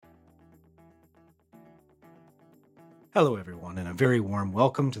Hello, everyone, and a very warm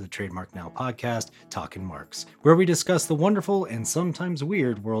welcome to the Trademark Now podcast, Talkin' Marks, where we discuss the wonderful and sometimes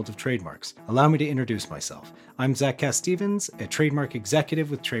weird world of trademarks. Allow me to introduce myself. I'm Zach Cass-Stevens, a trademark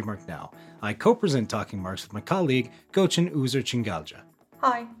executive with Trademark Now. I co-present Talking Marks with my colleague, Gocin Uzer Chingalja.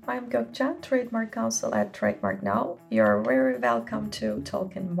 Hi, I'm Gökçen, Trademark Counsel at Trademark Now. You're very welcome to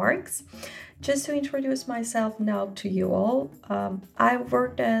Talkin' Marks. Just to introduce myself now to you all, I've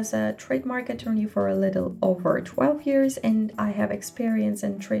worked as a trademark attorney for a little over 12 years and I have experience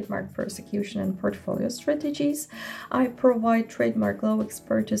in trademark prosecution and portfolio strategies. I provide trademark law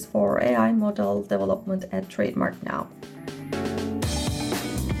expertise for AI model development at Trademark Now.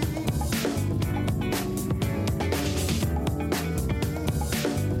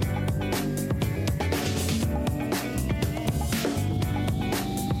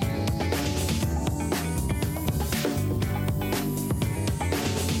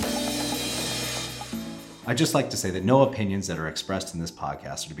 I'd just like to say that no opinions that are expressed in this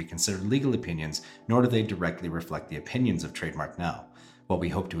podcast are to be considered legal opinions, nor do they directly reflect the opinions of Trademark Now. What we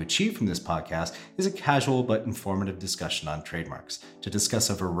hope to achieve from this podcast is a casual but informative discussion on trademarks, to discuss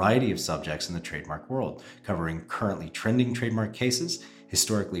a variety of subjects in the trademark world, covering currently trending trademark cases,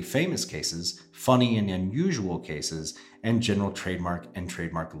 historically famous cases, funny and unusual cases, and general trademark and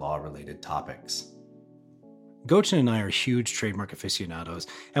trademark law related topics. Gocin and I are huge trademark aficionados,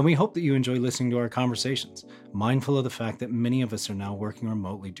 and we hope that you enjoy listening to our conversations. Mindful of the fact that many of us are now working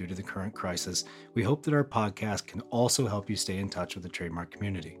remotely due to the current crisis, we hope that our podcast can also help you stay in touch with the trademark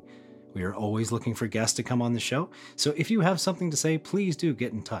community. We are always looking for guests to come on the show, so if you have something to say, please do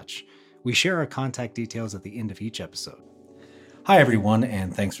get in touch. We share our contact details at the end of each episode. Hi, everyone,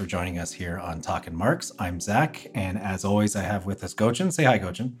 and thanks for joining us here on Talkin' Marks. I'm Zach, and as always, I have with us Gocin. Say hi,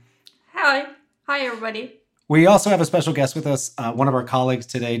 Gocin. Hi. Hi, everybody. We also have a special guest with us, one of our colleagues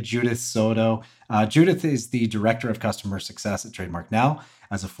today, Judith Soto. Judith is the Director of Customer Success at Trademark Now,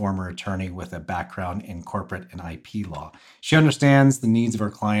 as a former attorney with a background in corporate and IP law. She understands the needs of our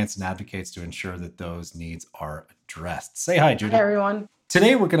clients and advocates to ensure that those needs are addressed. Say hi, Judith. Hi, everyone.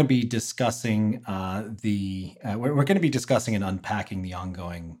 Today, we're going to be discussing and unpacking the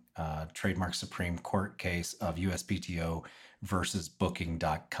ongoing Trademark Supreme Court case of USPTO versus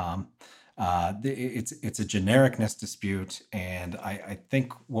Booking.com. It's a genericness dispute, and I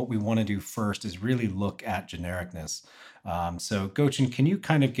think what we want to do first is really look at genericness. So, Gocin, can you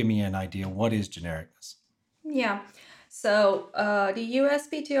kind of give me an idea what is genericness? Yeah. So the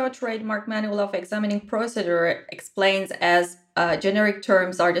USPTO Trademark Manual of Examining Procedure explains as generic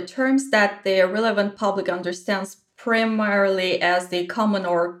terms are the terms that the relevant public understands primarily as the common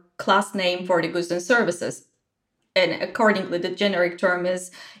or class name for the goods and services. And accordingly, the generic term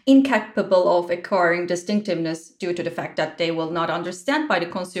is incapable of acquiring distinctiveness due to the fact that they will not understand by the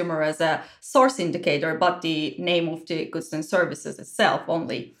consumer as a source indicator, but the name of the goods and services itself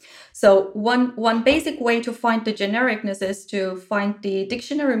only. So one basic way to find the genericness is to find the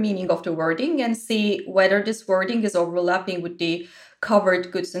dictionary meaning of the wording and see whether this wording is overlapping with the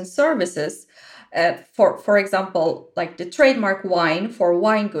covered goods and services. For example, like the trademark wine for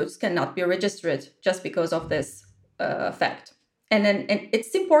wine goods cannot be registered just because of this fact. And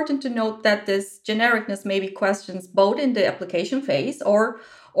it's important to note that this genericness may be questions both in the application phase or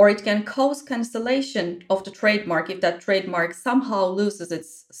it can cause cancellation of the trademark if that trademark somehow loses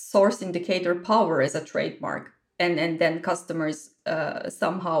its source indicator power as a trademark. And then consumers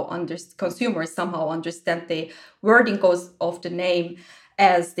somehow understand the wording of the name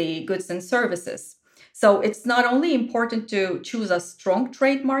as the goods and services. So it's not only important to choose a strong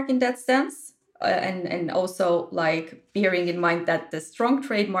trademark in that sense, and also like bearing in mind that the strong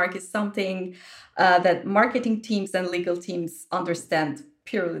trademark is something that marketing teams and legal teams understand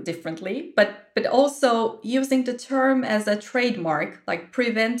purely differently, but also using the term as a trademark, like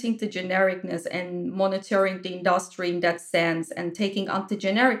preventing the genericness and monitoring the industry in that sense and taking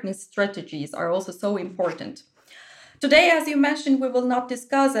anti-genericness strategies are also so important. Today, as you mentioned, we will not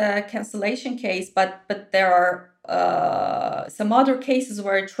discuss a cancellation case, but there are some other cases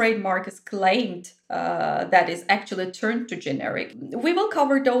where a trademark is claimed that is actually turned to generic. We will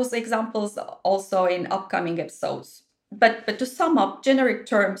cover those examples also in upcoming episodes. But to sum up, generic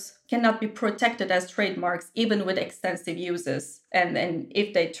terms cannot be protected as trademarks even with extensive uses. And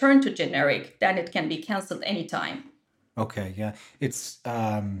if they turn to generic, then it can be canceled anytime. Okay, yeah, it's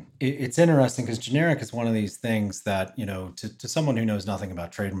interesting because generic is one of these things that, to someone who knows nothing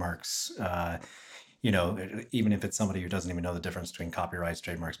about trademarks, even if it's somebody who doesn't even know the difference between copyrights,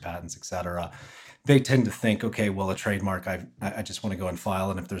 trademarks, patents, etc., they tend to think, okay, well, a trademark, I just want to go and file,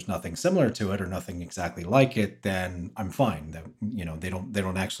 and if there's nothing similar to it or nothing exactly like it, then I'm fine. They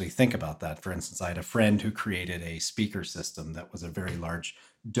don't actually think about that. For instance, I had a friend who created a speaker system that was a very large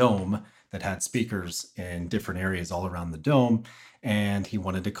dome that had speakers in different areas all around the dome, and he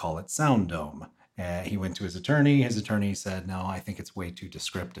wanted to call it Sound Dome. He went to his attorney. His attorney said, "No, I think it's way too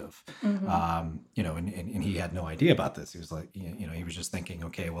descriptive." And he had no idea about this. He was like, he was just thinking,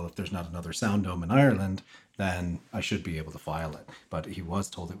 okay, well, if there's not another Sound Dome in Ireland, then I should be able to file it. But he was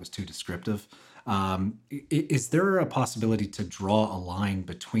told it was too descriptive. Is there a possibility to draw a line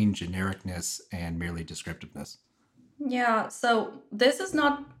between genericness and merely descriptiveness? Yeah, so this is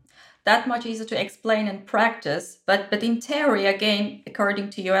not that much easier to explain in practice, but in theory, again,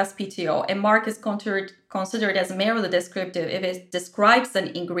 according to USPTO, a mark is considered as merely descriptive if it describes an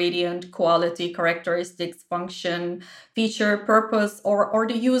ingredient, quality, characteristics, function, feature, purpose, or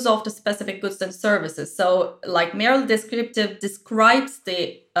the use of the specific goods and services. So, like merely descriptive describes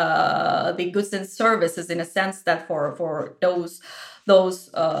the goods and services in a sense that for those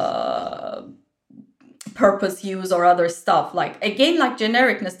purpose, use, or other stuff. Like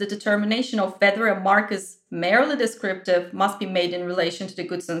genericness, the determination of whether a mark is merely descriptive must be made in relation to the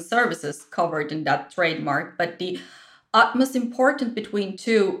goods and services covered in that trademark. But the utmost important between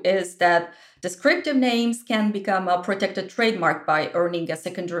two is that descriptive names can become a protected trademark by earning a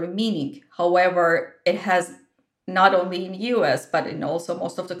secondary meaning. However, it has not only in US, but in also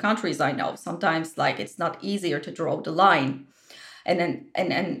most of the countries I know. Sometimes it's not easier to draw the line. And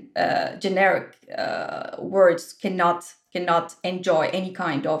generic words cannot enjoy any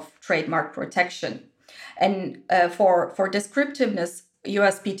kind of trademark protection. And for descriptiveness,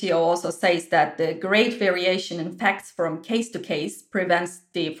 USPTO also says that the great variation in facts from case to case prevents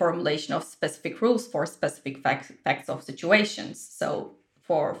the formulation of specific rules for specific facts of situations. So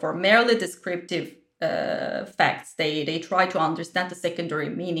for merely descriptive facts, they try to understand the secondary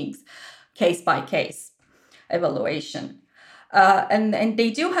meanings case by case evaluation. And they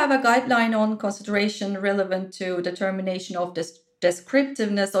do have a guideline on consideration relevant to determination of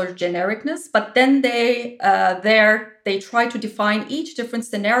descriptiveness or genericness, but then they try to define each different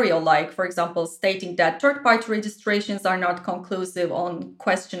scenario, like, for example, stating that third-party registrations are not conclusive on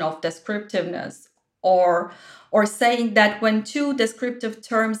question of descriptiveness, or saying that when two descriptive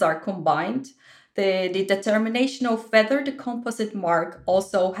terms are combined, the determination of whether the composite mark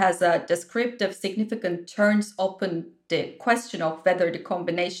also has a descriptive significance turns open the question of whether the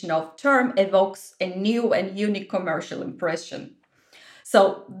combination of term evokes a new and unique commercial impression.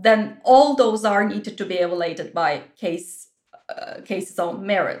 So then all those are needed to be evaluated by cases on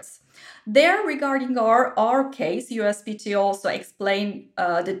merits. There, regarding our case, USPTO also explained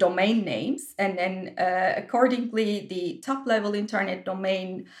the domain names, and then accordingly, the top-level internet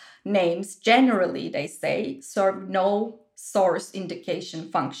domain names generally, they say, serve no source indication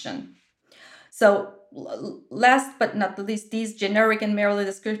function. So last but not least, these generic and merely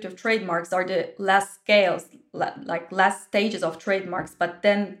descriptive trademarks are the last scales, last stages of trademarks. But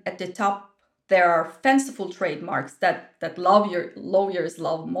then at the top, there are fanciful trademarks that lawyers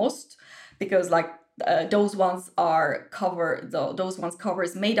love most, because those ones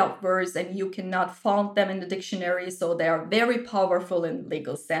covers made up words and you cannot find them in the dictionary, so they are very powerful in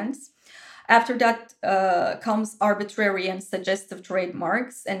legal sense. After that comes arbitrary and suggestive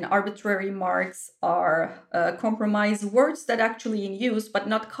trademarks, and arbitrary marks are compromise words that actually in use but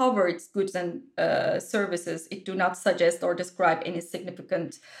not cover its goods and services. It do not suggest or describe any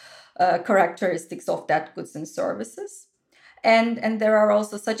significant characteristics of that goods and services. And there are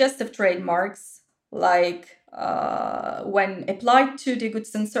also suggestive trademarks, like when applied to the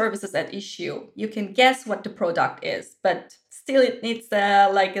goods and services at issue, you can guess what the product is, but still it needs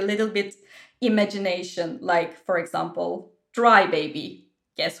a little bit imagination. Like, for example, Dry Baby.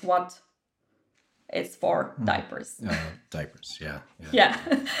 Guess what? It's for diapers. Diapers, yeah. Yeah.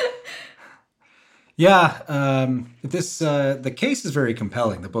 The case is very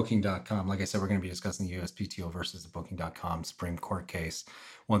compelling. The Booking.com, like I said, we're going to be discussing the USPTO versus the Booking.com Supreme Court case.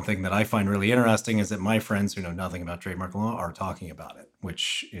 One thing that I find really interesting is that my friends who know nothing about trademark law are talking about it,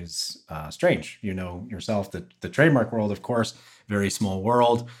 which is strange. You know yourself that the trademark world, of course, very small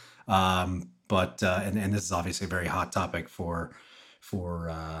world, but this is obviously a very hot topic for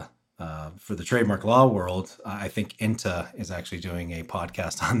the trademark law world. I think INTA is actually doing a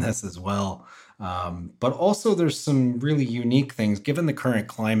podcast on this as well. But also there's some really unique things, given the current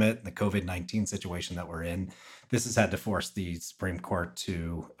climate, the COVID-19 situation that we're in. This has had to force the Supreme Court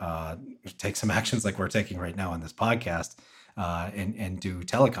to take some actions like we're taking right now on this podcast. and do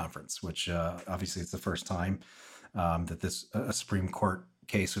teleconference, which obviously it's the first time that this a Supreme Court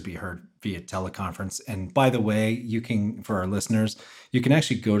case would be heard via teleconference. And by the way, you can, for our listeners, you can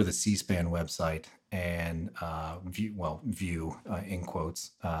actually go to the C-SPAN website and view in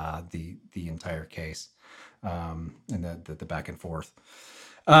quotes the entire case and the back and forth.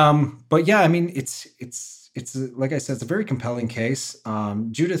 But yeah, I mean, it's like I said, it's a very compelling case.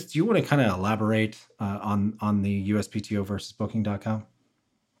 Judith, do you want to kind of elaborate on the USPTO versus Booking.com?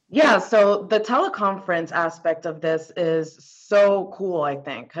 Yeah, so the teleconference aspect of this is so cool, I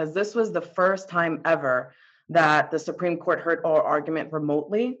think, because this was the first time ever that the Supreme Court heard oral argument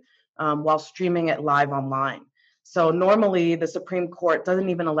remotely while streaming it live online. So normally the Supreme Court doesn't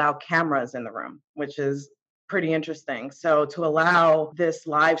even allow cameras in the room, which is pretty interesting. So to allow this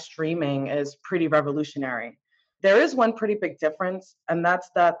live streaming is pretty revolutionary. There is one pretty big difference, and that's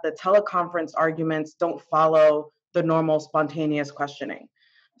that the teleconference arguments don't follow the normal spontaneous questioning.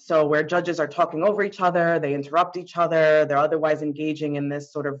 So where judges are talking over each other, they interrupt each other, they're otherwise engaging in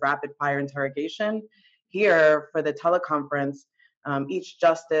this sort of rapid fire interrogation. Here for the teleconference, each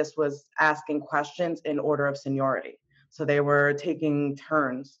justice was asking questions in order of seniority. So they were taking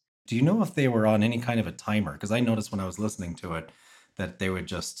turns. Do you know if they were on any kind of a timer? Because I noticed when I was listening to it that they would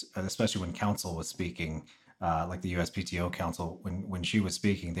just, especially when counsel was speaking, like the USPTO counsel, when she was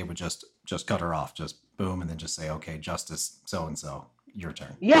speaking, they would just cut her off, just boom, and then just say, okay, Justice so-and-so, your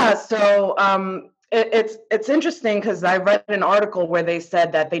turn. Yeah, so it's interesting because I read an article where they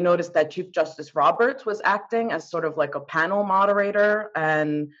said that they noticed that Chief Justice Roberts was acting as sort of like a panel moderator,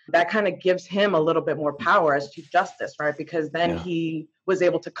 and that kind of gives him a little bit more power as Chief Justice, right? Because then he was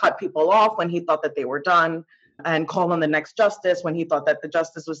able to cut people off when he thought that they were done and call on the next justice when he thought that the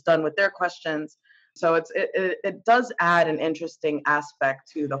justice was done with their questions. So it does add an interesting aspect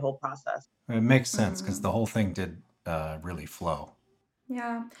to the whole process. It makes sense because the whole thing did really flow.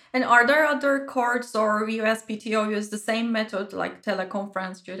 Yeah. And are there other courts or USPTO use the same method like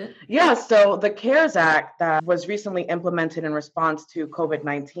teleconference, Judith? Yeah, so the CARES Act that was recently implemented in response to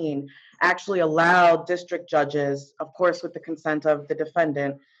COVID-19 actually allowed district judges, of course, with the consent of the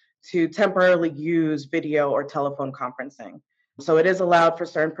defendant, to temporarily use video or telephone conferencing. So it is allowed for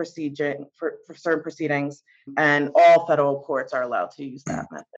certain for certain proceedings, and all federal courts are allowed to use that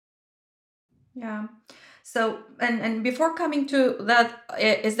method. Yeah. So, and before coming to that,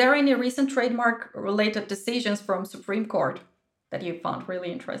 is there any recent trademark-related decisions from Supreme Court that you found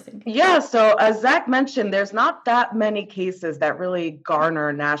really interesting? Yeah, so as Zach mentioned, there's not that many cases that really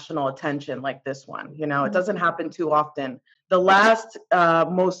garner national attention like this one. You know, it doesn't happen too often. The last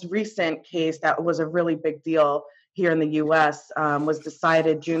most recent case that was a really big deal here in the US was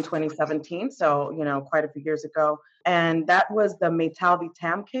decided June 2017, so, you know, quite a few years ago. And that was the Maytal v.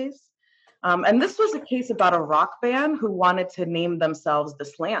 Tam case. And this was a case about a rock band who wanted to name themselves the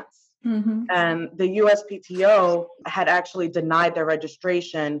Slants. Mm-hmm. And the USPTO had actually denied their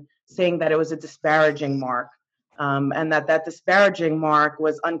registration, saying that it was a disparaging mark, and that disparaging mark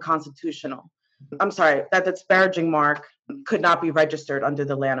was unconstitutional. I'm sorry, that disparaging mark could not be registered under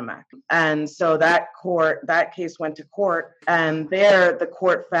the Lanham Act. And so that case went to court, and there the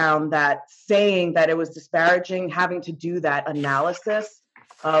court found that saying that it was disparaging, having to do that analysis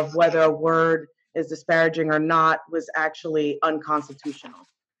of whether a word is disparaging or not was actually unconstitutional.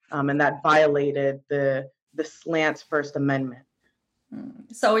 And that violated the Slants First Amendment.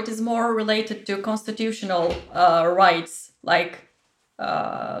 So it is more related to constitutional rights, like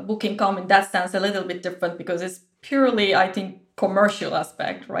Booking.com in that sense, a little bit different because it's purely, I think, commercial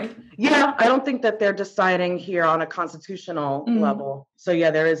aspect, right? Yeah, I don't think that they're deciding here on a constitutional level. So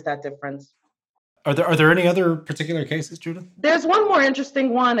yeah, there is that difference. Are there any other particular cases, Judith? There's one more interesting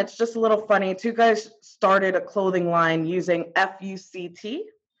one. It's just a little funny. Two guys started a clothing line using FUCT,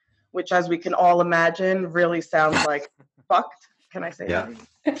 which, as we can all imagine, really sounds like fucked. Can I say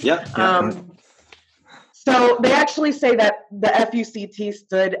that? Yeah. So they actually say that the FUCT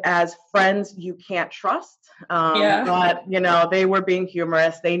stood as Friends You Can't Trust. But, you know, they were being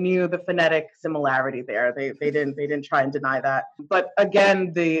humorous. They knew the phonetic similarity there. They didn't try and deny that. But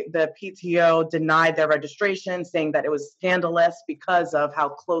again, the PTO denied their registration, saying that it was scandalous because of how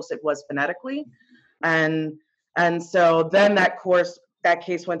close it was phonetically. And so then that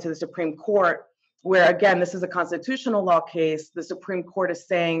case went to the Supreme Court, where, again, this is a constitutional law case. The Supreme Court is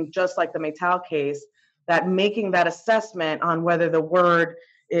saying, just like the Maytal case, that making that assessment on whether the word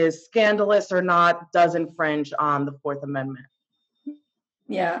is scandalous or not does infringe on the Fourth Amendment.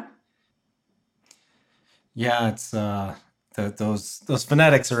 Yeah. Yeah, it's those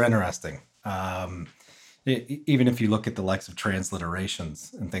phonetics are interesting. Even if you look at the likes of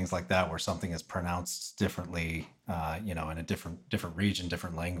transliterations and things like that, where something is pronounced differently, in a different region,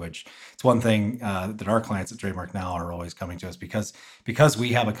 different language, it's one thing that our clients at Trademark Now are always coming to us because we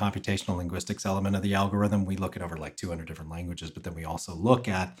have a computational linguistics element of the algorithm. We look at over like 200 different languages, but then we also look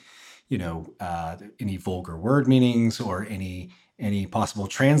at any vulgar word meanings or any possible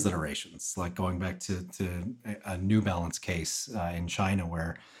transliterations, like going back to a New Balance case in China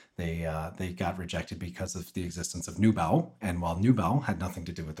where they got rejected because of the existence of Nubao. And while Nubao had nothing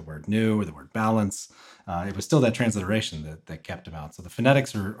to do with the word new or the word balance, it was still that transliteration that kept them out. So the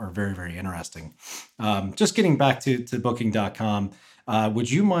phonetics are very, very interesting. Just getting back to Booking.com, would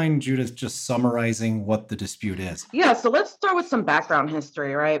you mind, Judith, just summarizing what the dispute is? Yeah, so let's start with some background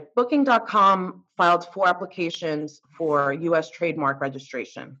history, right? Booking.com filed 4 applications for US trademark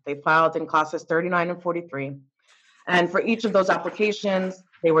registration. They filed in classes 39 and 43. And for each of those applications,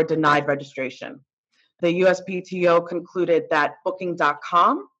 they were denied registration. The USPTO concluded that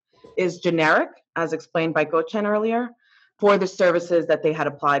Booking.com is generic, as explained by Gochen earlier, for the services that they had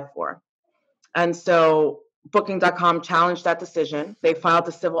applied for. And so Booking.com challenged that decision. They filed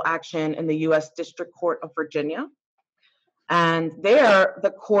a civil action in the US District Court of Virginia. And there,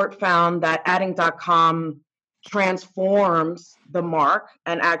 the court found that adding.com transforms the mark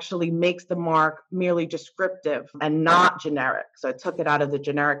and actually makes the mark merely descriptive and not generic. So it took it out of the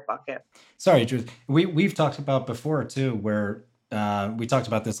generic bucket. Sorry, Judith. We've talked about before too, where we talked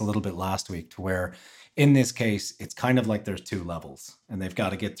about this a little bit last week, to where in this case, it's kind of like there's 2 levels and they've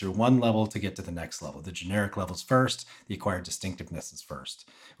got to get through one level to get to the next level. The generic level's first, the acquired distinctiveness is first.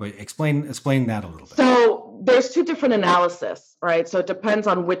 Wait, explain that a little bit. So there's 2 different analysis, right? So it depends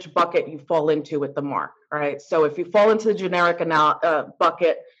on which bucket you fall into with the mark, right? So if you fall into the generic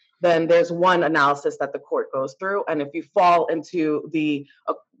bucket, then there's one analysis that the court goes through. And if you fall into the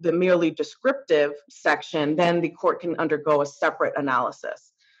merely descriptive section, then the court can undergo a separate analysis.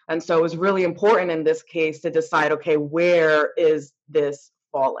 And so it was really important in this case to decide, okay, where is this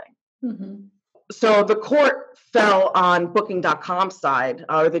falling? Mm-hmm. So the court fell on Booking.com's side,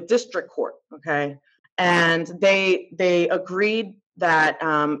 or the district court, okay? And they agreed that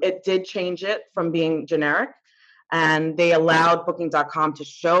it did change it from being generic, and they allowed Booking.com to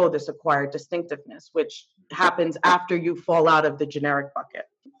show this acquired distinctiveness, which happens after you fall out of the generic bucket.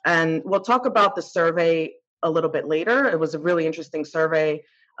 And we'll talk about the survey a little bit later. It was a really interesting survey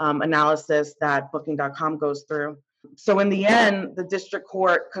analysis that Booking.com goes through. So in the end, the district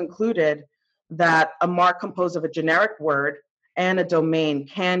court concluded that a mark composed of a generic word and a domain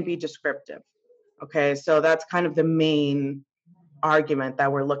can be descriptive. Okay, so that's kind of the main argument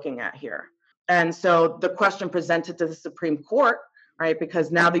that we're looking at here. And so the question presented to the Supreme Court, right,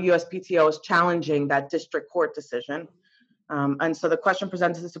 because now the USPTO is challenging that district court decision. And so the question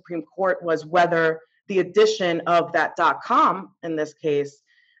presented to the Supreme Court was whether the addition of that .com, in this case,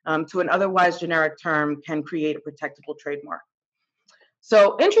 to an otherwise generic term can create a protectable trademark.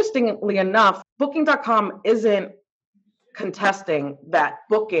 So interestingly enough, Booking.com isn't contesting that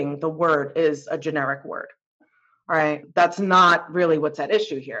booking, the word, is a generic word. All right, that's not really what's at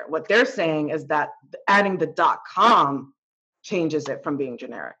issue here. What they're saying is that adding the .com changes it from being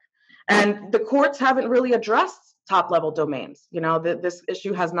generic. And the courts haven't really addressed top-level domains. This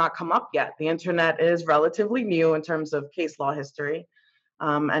issue has not come up yet. The internet is relatively new in terms of case law history,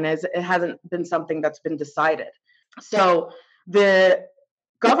 and it hasn't been something that's been decided. So the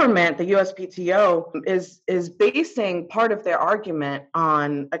government, the USPTO, is basing part of their argument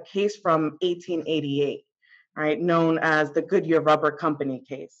on a case from 1888, right, known as the Goodyear Rubber Company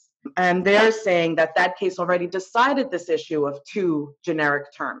case. And they're saying that case already decided this issue of 2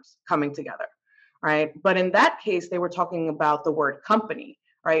 generic terms coming together, right? But in that case, they were talking about the word company,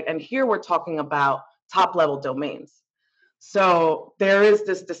 right? And here we're talking about top-level domains. So there is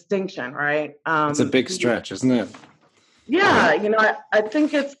this distinction, right? It's a big stretch, isn't it? Yeah, I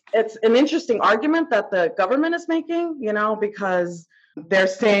think it's an interesting argument that the government is making, because they're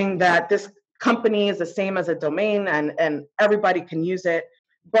saying that this company is the same as a domain and everybody can use it.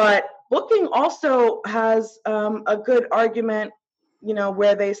 But Booking also has a good argument,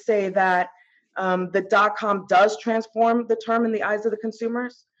 where they say that the .com does transform the term in the eyes of the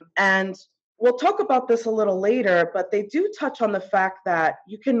consumers. And we'll talk about this a little later, but they do touch on the fact that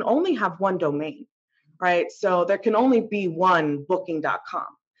you can only have one domain, right? So there can only be one Booking.com.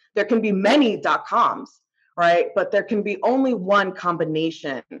 There can be many .coms, right? But there can be only one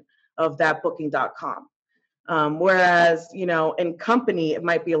combination of that Booking.com. Whereas, in company, it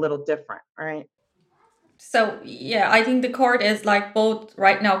might be a little different, right? So, yeah, I think the court is like both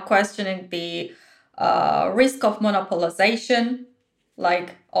right now questioning the risk of monopolization,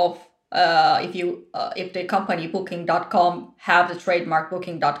 like of if the company booking.com have the trademark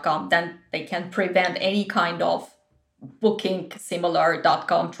booking.com, then they can prevent any kind of booking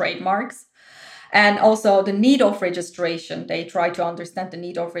similar.com trademarks. And also the need of registration, they try to understand the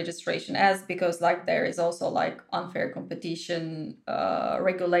need of registration as, because like there is also like unfair competition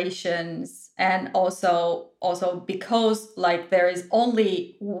regulations, and also because like there is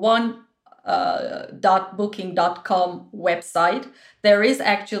only one .booking.com website, there is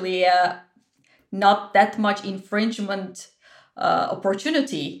actually not that much infringement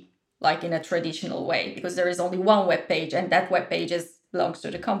opportunity like in a traditional way, because there is only one web page, and that web page belongs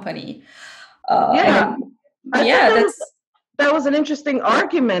to the company. Yeah, I Yeah, think that was an interesting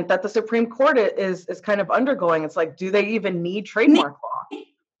argument that the Supreme Court is kind of undergoing. It's like, do they even need trademark law?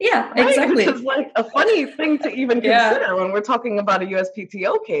 Yeah, Right? exactly. Which is like a funny thing to even Yeah. consider when we're talking about a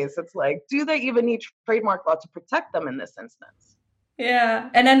USPTO case. It's like, do they even need trademark law to protect them in this instance? Yeah.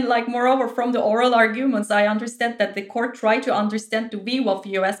 And then like moreover, from the oral arguments, I understand that the court tried to understand the view of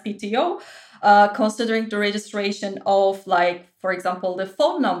USPTO, considering the registration of, like, for example, the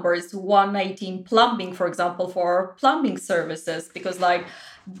phone numbers 118 plumbing, for example, for plumbing services, because like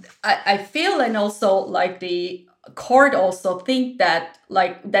I feel, and also like the court also think that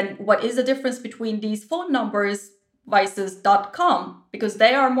like, then what is the difference between these phone numbers versus .com, because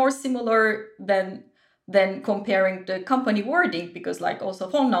they are more similar than comparing the company wording, because like also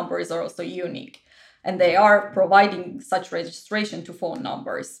phone numbers are also unique, and they are providing such registration to phone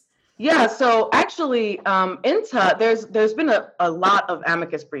numbers. Yeah, so actually, INTA, there's been a lot of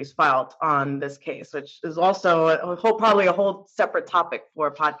amicus briefs filed on this case, which is also probably a whole separate topic for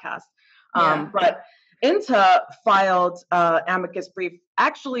a podcast. But INTA filed amicus brief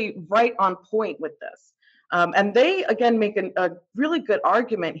actually right on point with this. And they, again, make a really good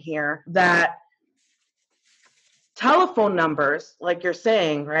argument here that telephone numbers, like you're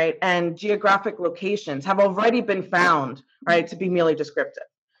saying, right, and geographic locations have already been found, right, to be merely descriptive.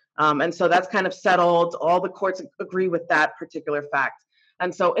 And so that's kind of settled. All the courts agree with that particular fact.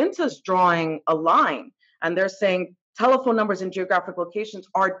 And so INTA's drawing a line, and they're saying telephone numbers and geographic locations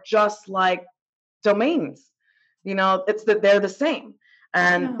are just like domains. You know, it's that they're the same.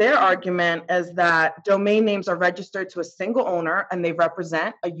 And their argument is that domain names are registered to a single owner and they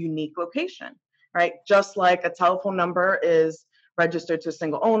represent a unique location, right? Just like a telephone number is registered to a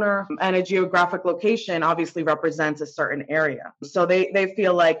single owner, and a geographic location obviously represents a certain area. So they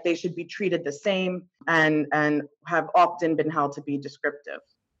feel like they should be treated the same, and have often been held to be descriptive.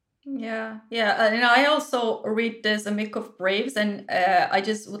 Yeah. And I also read this amicus briefs, and I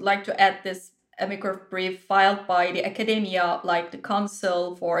just would like to add this amicus brief filed by the academia, like the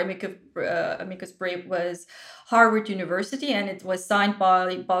council for amicus brief was Harvard University, and it was signed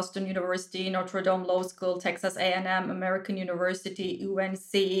by Boston University, Notre Dame Law School, Texas A&M, American University,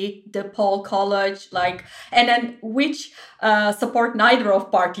 UNC, DePaul College, like, and then which support neither of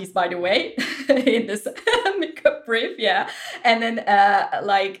parties, by the way, in this amicus brief. Yeah. And then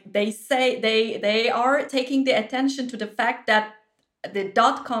like they say they are taking the attention to the fact that the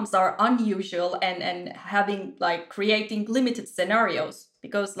 .coms are unusual and having like creating limited scenarios,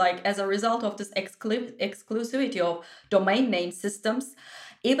 because like as a result of this exclusivity of domain name systems,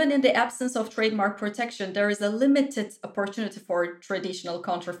 even in the absence of trademark protection, there is a limited opportunity for traditional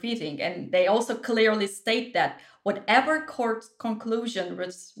counterfeiting. And they also clearly state that whatever court conclusion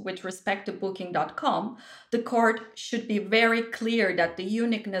with respect to booking.com, the court should be very clear that the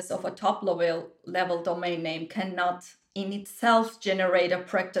uniqueness of a top level domain name cannot in itself generate a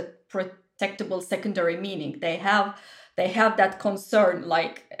protectable secondary meaning. They have that concern,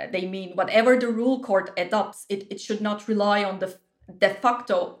 like they mean whatever the rule court adopts, it should not rely on the de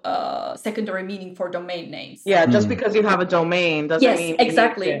facto secondary meaning for domain names. Yeah, just because you have a domain doesn't mean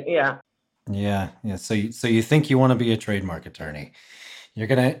exactly. Yeah. So you think you want to be a trademark attorney? You're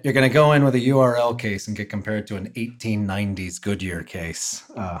gonna go in with a URL case and get compared to an 1890s Goodyear case.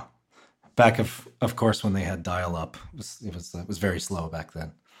 Back of course when they had dial-up, it was very slow back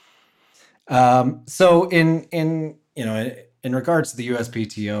then. So in regards to the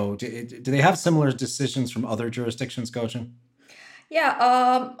USPTO, do they have similar decisions from other jurisdictions, Gojin?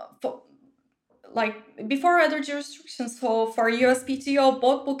 Yeah. Like before other jurisdictions, for USPTO,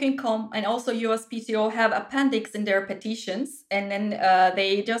 both Booking.com and also USPTO have appendix in their petitions, and then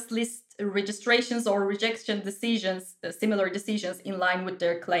they just list registrations or rejection decisions, similar decisions in line with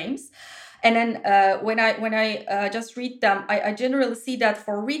their claims. And then when I just read them, I generally see that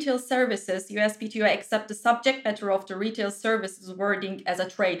for retail services, USPTO accept the subject matter of the retail services wording as a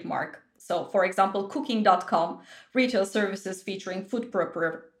trademark. So, for example, cooking.com, retail services featuring food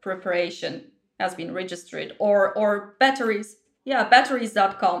preparation has been registered, or batteries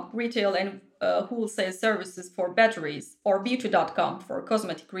Batteries.com, retail and wholesale services for batteries, or beauty.com for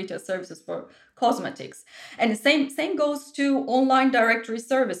cosmetic retail services for cosmetics. And the same goes to online directory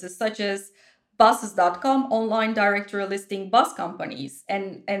services such as buses.com, online directory listing bus companies.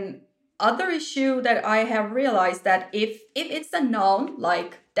 And other issue that I have realized that if it's a noun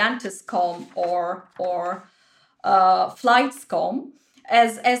like dentist.com or flights.com,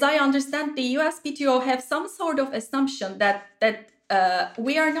 as I understand, the USPTO have some sort of assumption that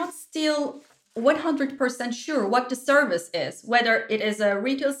we are not still 100% sure what the service is, whether it is a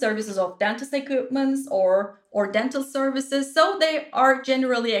retail services of dentist equipments or dental services. So they are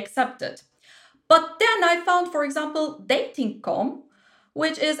generally accepted. But then I found, for example, dating.com,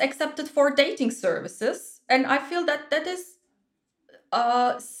 which is accepted for dating services, and I feel that that is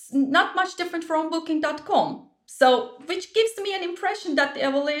not much different from booking.com. So, which gives me an impression that the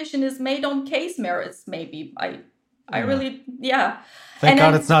evaluation is made on case merits, maybe. I really, yeah. Thank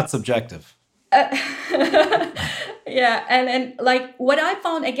God it's not subjective. Yeah, and like what I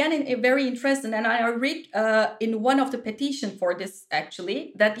found again very interesting, and I read in one of the petition for this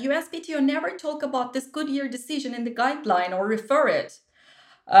actually, that USPTO never talk about this Goodyear decision in the guideline or refer it.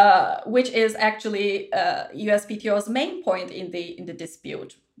 Which is actually USPTO's main point in the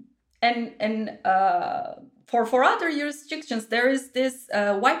dispute, and for other jurisdictions there is this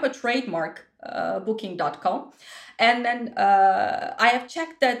WIPO trademark booking.com, and then I have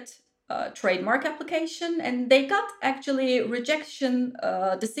checked that trademark application, and they got actually rejection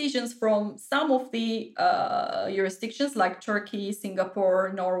decisions from some of the jurisdictions like Turkey,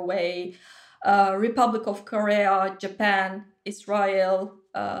 Singapore, Norway, Republic of Korea, Japan, Israel,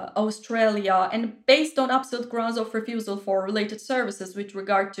 Australia, and based on absolute grounds of refusal for related services with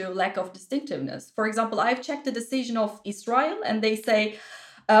regard to lack of distinctiveness. For example, I've checked the decision of Israel, and they say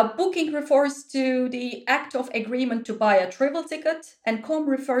booking refers to the act of agreement to buy a travel ticket, and com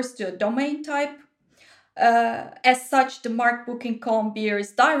refers to a domain type. As such, the mark booking.com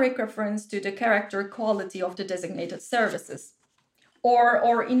bears direct reference to the character quality of the designated services.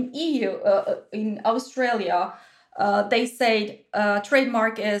 Or in EU, in Australia, they say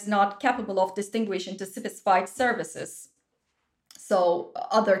trademark is not capable of distinguishing the specified services. So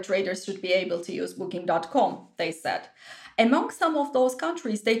other traders should be able to use booking.com, they said. Among some of those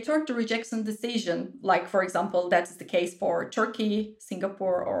countries, they turned to rejection decision, like, for example, that is the case for Turkey,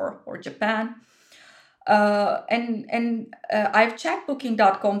 Singapore, or Japan. I've checked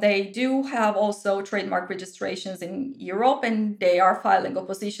booking.com. They do have also trademark registrations in Europe, and they are filing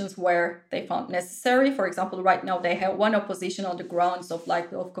oppositions where they found necessary. For example, right now they have one opposition on the grounds of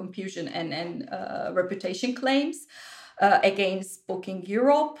likelihood of confusion and reputation claims against Booking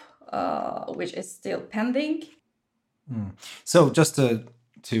Europe, which is still pending. So just to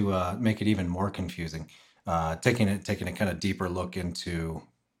make it even more confusing, taking a kind of deeper look into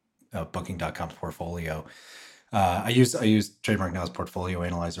Booking.com's portfolio. I use Trademark Now's Portfolio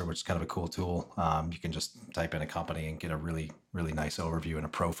Analyzer, which is kind of a cool tool. You can just type in a company and get a really, really nice overview and a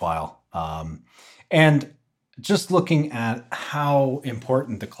profile. And just looking at how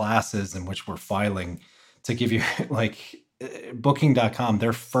important the class is in which we're filing, to give you like Booking.com,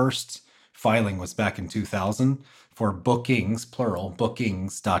 their first filing was back in 2000 for bookings, plural,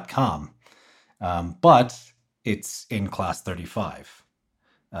 bookings.com. But it's in class 35.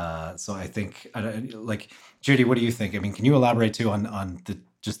 So I think, like, Judy, what do you think? I mean, can you elaborate too on the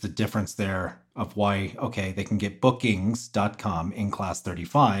difference there of why, okay, they can get bookings.com in class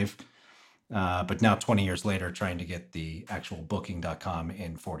 35, but now 20 years later, trying to get the actual booking.com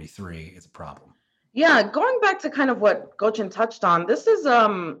in 43 is a problem. Yeah, going back to kind of what Gulchan touched on, this is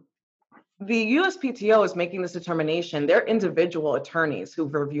the USPTO is making this determination. They're individual attorneys who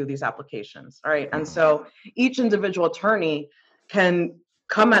review these applications, right? And so each individual attorney can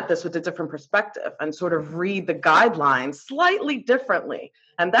come at this with a different perspective and sort of read the guidelines slightly differently.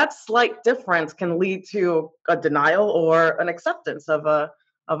 And that slight difference can lead to a denial or an acceptance of a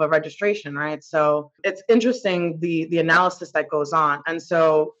registration, right? So it's interesting, the analysis that goes on. And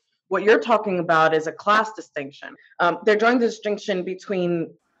so what you're talking about is a class distinction. They're drawing the distinction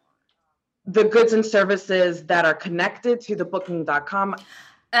between the goods and services that are connected to the booking.com.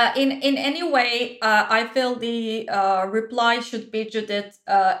 In any way, I feel the reply should be that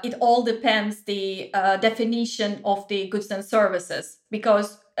it all depends the definition of the goods and services,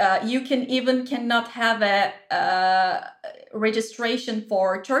 because you cannot have a registration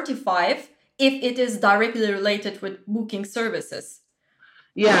for 35 if it is directly related with booking services.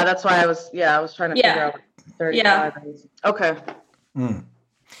 Yeah, that's why I was trying to figure out what 35 is. Okay.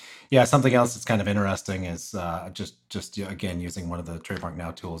 Yeah, something else that's kind of interesting is just again, using one of the Trademark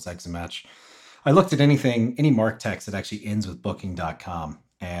Now tools, ExaMatch. I looked at any mark text that actually ends with booking.com.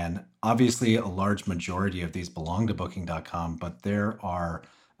 And obviously, a large majority of these belong to booking.com, but there are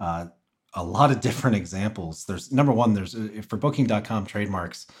a lot of different examples. There's number one, there's for booking.com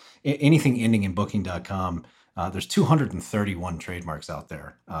trademarks, anything ending in booking.com, there's 231 trademarks out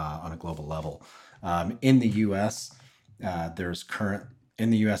there on a global level. In the US, there's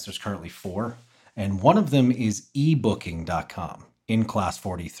currently four, and one of them is ebooking.com in class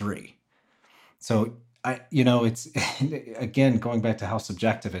 43. So it's again going back to how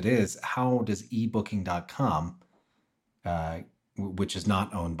subjective it is. How does ebooking.com, which is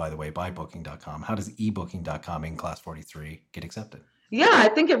not owned, by the way, by booking.com, how does ebooking.com in class 43 get accepted? Yeah, I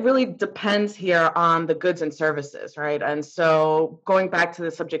think it really depends here on the goods and services, right? And so going back to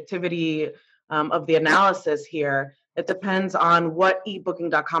the subjectivity of the analysis here, it depends on what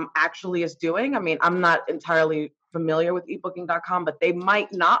ebooking.com actually is doing. I mean, I'm not entirely familiar with ebooking.com, but they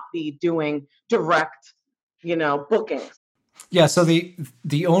might not be doing direct, bookings. Yeah, so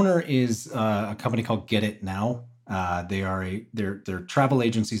the owner is a company called Get It Now. They're travel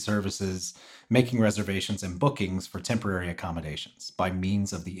agency services, making reservations and bookings for temporary accommodations by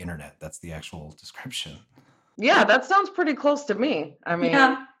means of the internet. That's the actual description. Yeah, that sounds pretty close to me. I mean,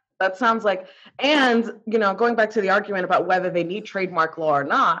 that sounds like, and going back to the argument about whether they need trademark law or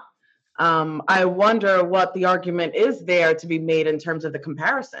not, I wonder what the argument is there to be made in terms of the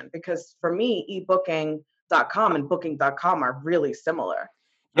comparison, because for me, ebooking.com and booking.com are really similar.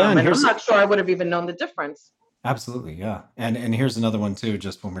 Yeah, and I'm not sure I would have even known the difference. Absolutely, yeah. And here's another one too,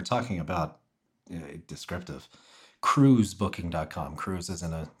 just when we're talking about descriptive. Cruisebooking.com. Cruise is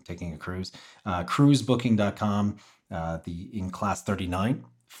taking a cruise. Cruisebooking.com, in class 39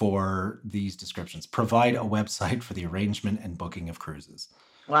 for these descriptions. Provide a website for the arrangement and booking of cruises.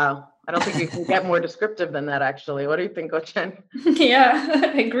 Wow. I don't think you can get more descriptive than that, actually. What do you think, Gochen?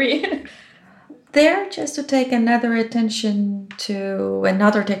 Yeah, I agree. There, just to take another attention to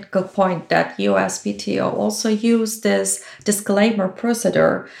another technical point, that USPTO also used this disclaimer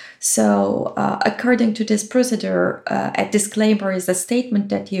procedure. So according to this procedure, a disclaimer is a statement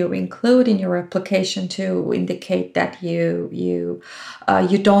that you include in your application to indicate that you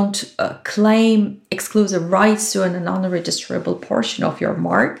don't claim exclusive rights to an unregisterable portion of your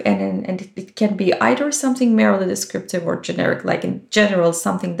mark, and it can be either something merely descriptive or generic, like in general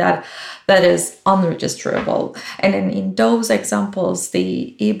something that is unregisterable. And then in those examples,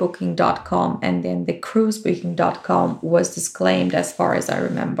 the ebooking.com and then the cruisebooking.com was disclaimed, as far as I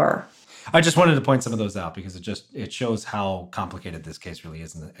remember. I just wanted to point some of those out because it shows how complicated this case really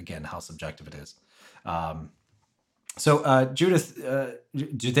is, and again how subjective it is. So Judith,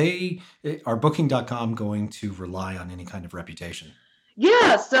 are booking.com going to rely on any kind of reputation?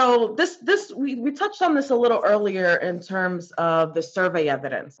 Yeah, so we touched on this a little earlier in terms of the survey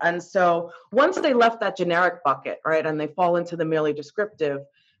evidence. And so once they left that generic bucket, right, and they fall into the merely descriptive,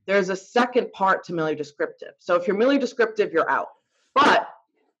 there's a second part to merely descriptive. So if you're merely descriptive, you're out. But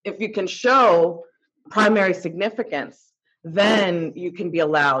if you can show primary significance, then you can be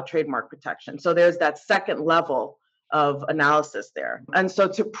allowed trademark protection. So there's that second level of analysis there. And so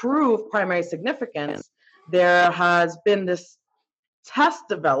to prove primary significance, there has been this test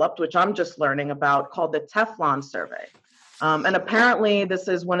developed, which I'm just learning about, called the Teflon survey. And apparently this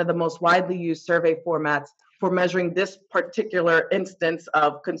is one of the most widely used survey formats for measuring this particular instance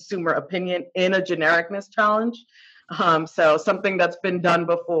of consumer opinion in a genericness challenge. So something that's been done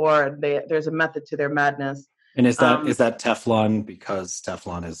before, and there's a method to their madness. And is that Teflon because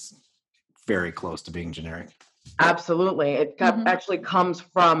Teflon is very close to being generic? Absolutely. It actually comes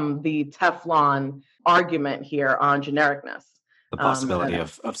from the Teflon argument here on genericness. The possibility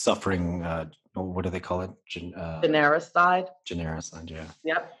of suffering, what do they call it? Genericide. Genericide, yeah.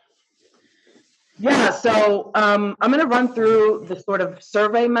 Yep. Yeah, so I'm going to run through the sort of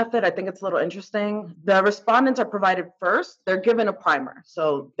survey method. I think it's a little interesting. The respondents are provided first. They're given a primer.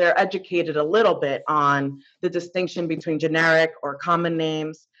 So they're educated a little bit on the distinction between generic or common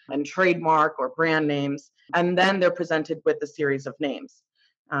names and trademark or brand names. And then they're presented with a series of names,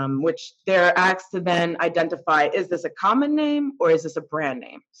 which they're asked to then identify, is this a common name or is this a brand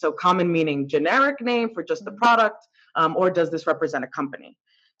name? So common meaning generic name for just the product, or does this represent a company?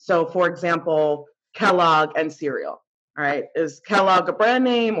 So for example, Kellogg and cereal, all right? Is Kellogg a brand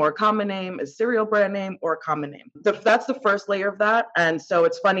name or a common name? Is cereal brand name or a common name? That's the first layer of that. And so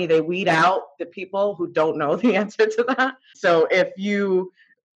it's funny, they weed out the people who don't know the answer to that. So if you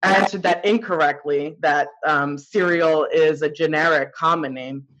answered that incorrectly, that cereal is a generic common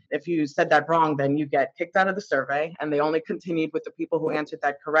name, if you said that wrong, then you get kicked out of the survey, and they only continued with the people who answered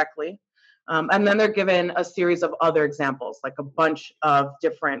that correctly. And then they're given a series of other examples, like a bunch of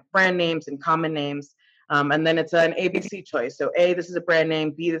different brand names and common names. And then it's an ABC choice. So A, this is a brand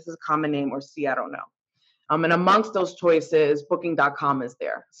name, B, this is a common name, or C, I don't know. And amongst those choices, Booking.com is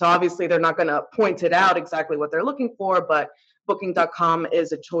there. So obviously they're not going to point it out exactly what they're looking for, but Booking.com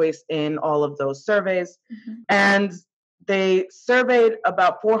is a choice in all of those surveys. Mm-hmm. And they surveyed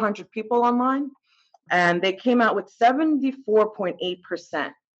about 400 people online, and they came out with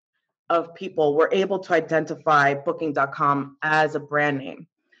 74.8% of people were able to identify Booking.com as a brand name,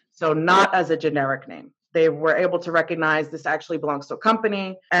 so not as a generic name. They were able to recognize this actually belongs to a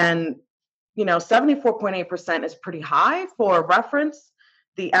company. And 74.8% is pretty high for reference.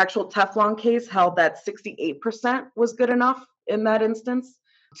 The actual Teflon case held that 68% was good enough in that instance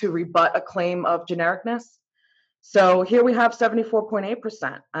to rebut a claim of genericness. So here we have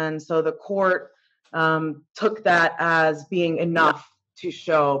 74.8%. And so the court took that as being enough to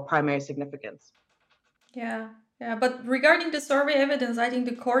show primary significance. Yeah. But regarding the survey evidence, I think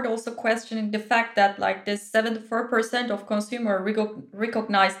the court also questioning the fact that like this 74% of consumer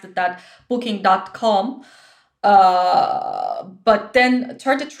recognized that Booking.com, but then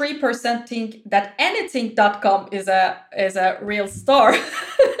 33% think that anything.com is a real store.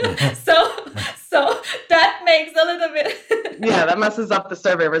 So that makes a little bit. Yeah, that messes up the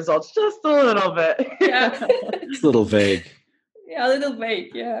survey results just a little bit. Yeah. It's a little vague. Yeah, a little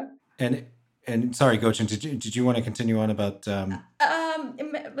vague, yeah. And sorry, Gökçen, did you want to continue on about?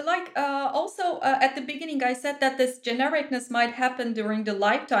 Also at the beginning, I said that this genericness might happen during the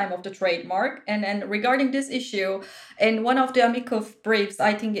lifetime of the trademark, and regarding this issue, in one of the amicus briefs,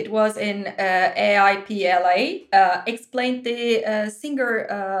 I think it was in AIPLA, explained the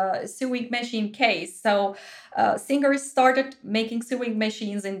Singer sewing machine case. So. Singer started making sewing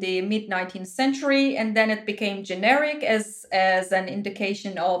machines in the mid-19th century, and then it became generic as an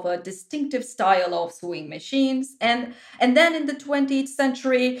indication of a distinctive style of sewing machines. And then in the 20th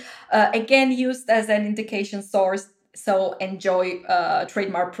century, again used as an indication source, so enjoy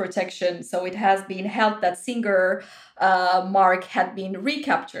trademark protection. So it has been held that Singer mark had been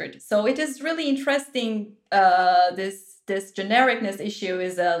recaptured. So it is really interesting, this genericness issue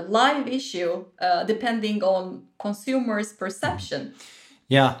is a live issue depending on consumers' perception.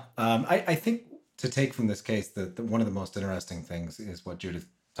 Yeah, I think to take from this case, that one of the most interesting things is what Judith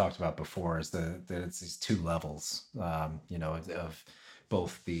talked about before, is that it's these two levels, of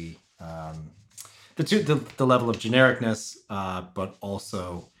both the level of genericness, but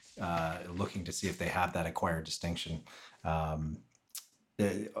also looking to see if they have that acquired distinction.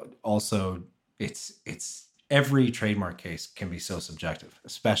 Also, it's every trademark case can be so subjective,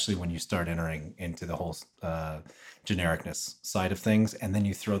 especially when you start entering into the whole genericness side of things. And then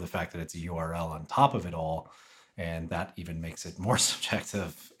you throw the fact that it's a URL on top of it all, and that even makes it more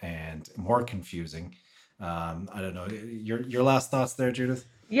subjective and more confusing. I don't know. Your last thoughts there, Judith?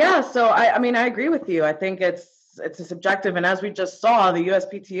 Yeah, so I mean, I agree with you. I think it's a subjective, and as we just saw, the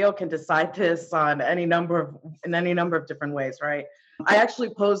USPTO can decide this in any number of different ways, right? I actually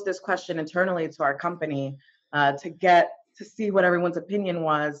posed this question internally to our company to see what everyone's opinion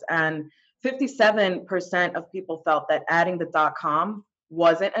was, and 57% of people felt that adding the .com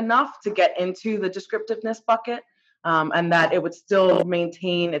wasn't enough to get into the descriptiveness bucket, and that it would still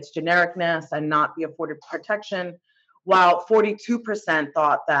maintain its genericness and not be afforded protection, while 42%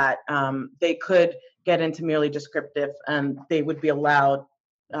 thought that they could get into merely descriptive and they would be allowed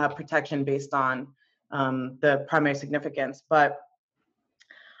protection based on the primary significance. But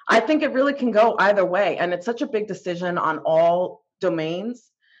I think it really can go either way. And it's such a big decision on all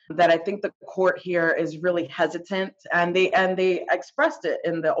domains that I think the court here is really hesitant. And they expressed it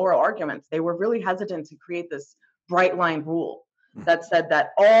in the oral arguments. They were really hesitant to create this bright line rule that said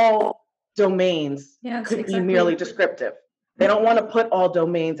that all domains could be merely descriptive. They don't want to put all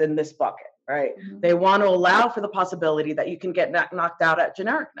domains in this bucket, right? Mm-hmm. They want to allow for the possibility that you can get knocked out at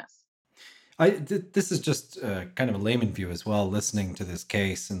genericness. This is just kind of a layman view as well, listening to this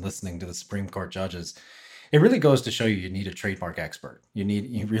case and listening to the Supreme Court judges. It really goes to show you need a trademark expert.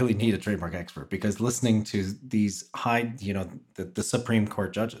 You really need a trademark expert, because listening to these high, the Supreme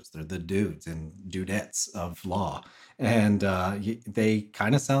Court judges, they're the dudes and dudettes of law. And they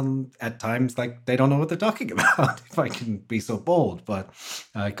kind of sound at times like they don't know what they're talking about, if I can be so bold. But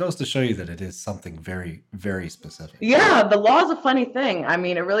it goes to show you that it is something very, very specific. Yeah, the law is a funny thing. I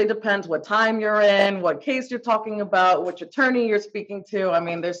mean, it really depends what time you're in, what case you're talking about, which attorney you're speaking to. I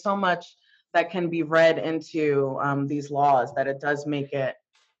mean, there's so much that can be read into these laws that it does make it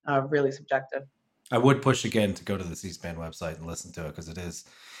really subjective. I would push again to go to the C-SPAN website and listen to it, because it is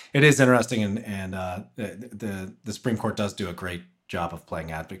interesting, and the Supreme Court does do a great job of playing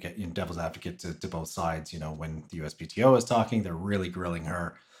devil's advocate to both sides. When the USPTO is talking, they're really grilling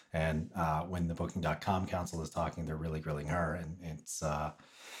her. And when the Booking.com council is talking, they're really grilling her. And it's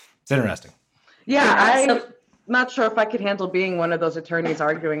interesting. Yeah, I'm not sure if I could handle being one of those attorneys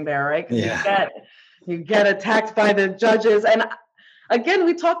arguing there, right? Yeah. You get attacked by the judges. And again,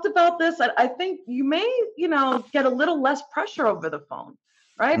 we talked about this. I think you may, get a little less pressure over the phone,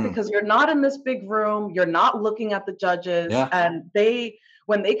 right? Because you're not in this big room, you're not looking at the judges, and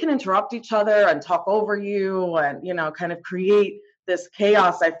when they can interrupt each other and talk over you and, kind of create this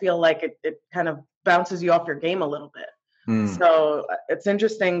chaos, I feel like it kind of bounces you off your game a little bit. So it's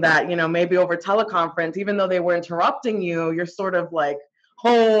interesting that, maybe over teleconference, even though they were interrupting you, you're sort of like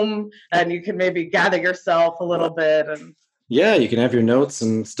home and you can maybe gather yourself a little bit. And yeah, you can have your notes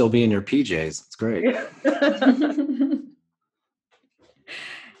and still be in your PJs. It's great.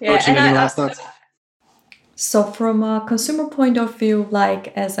 Any last thoughts? So from a consumer point of view,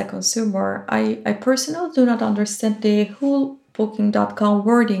 like as a consumer, I personally do not understand the whole Booking.com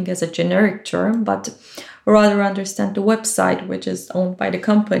wording as a generic term, but rather understand the website, which is owned by the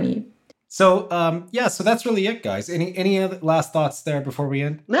company. So, so that's really it, guys. Any other last thoughts there before we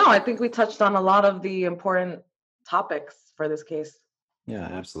end? No, I think we touched on a lot of the important topics for this case. Yeah,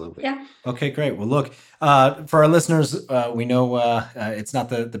 absolutely. Yeah. Okay, great. Well, look, for our listeners, we know it's not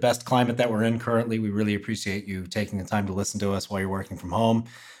the best climate that we're in currently. We really appreciate you taking the time to listen to us while you're working from home.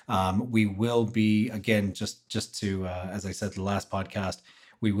 We will be, again, just to, as I said, the last podcast,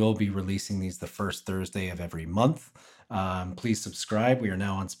 we will be releasing these the first Thursday of every month. Please subscribe. We are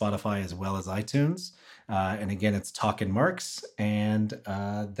now on Spotify as well as iTunes. And again, it's Talkin' Marks. And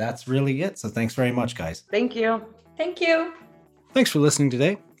that's really it. So thanks very much, guys. Thank you. Thank you. Thanks for listening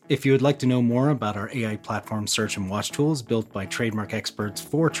today. If you would like to know more about our AI platform search and watch tools built by trademark experts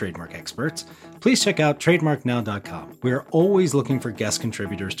for trademark experts, please check out trademarknow.com. We are always looking for guest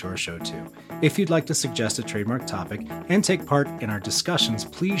contributors to our show too. If you'd like to suggest a trademark topic and take part in our discussions,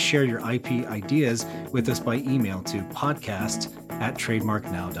 please share your IP ideas with us by email to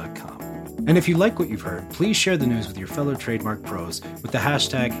podcast@trademarknow.com. And if you like what you've heard, please share the news with your fellow trademark pros with the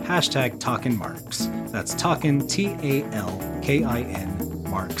hashtag #TalkinMarks. That's Talkin, TALKIN,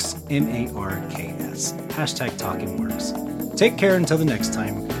 Marks, MARKS. #TalkinMarks. Take care until the next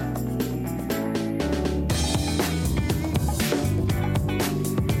time.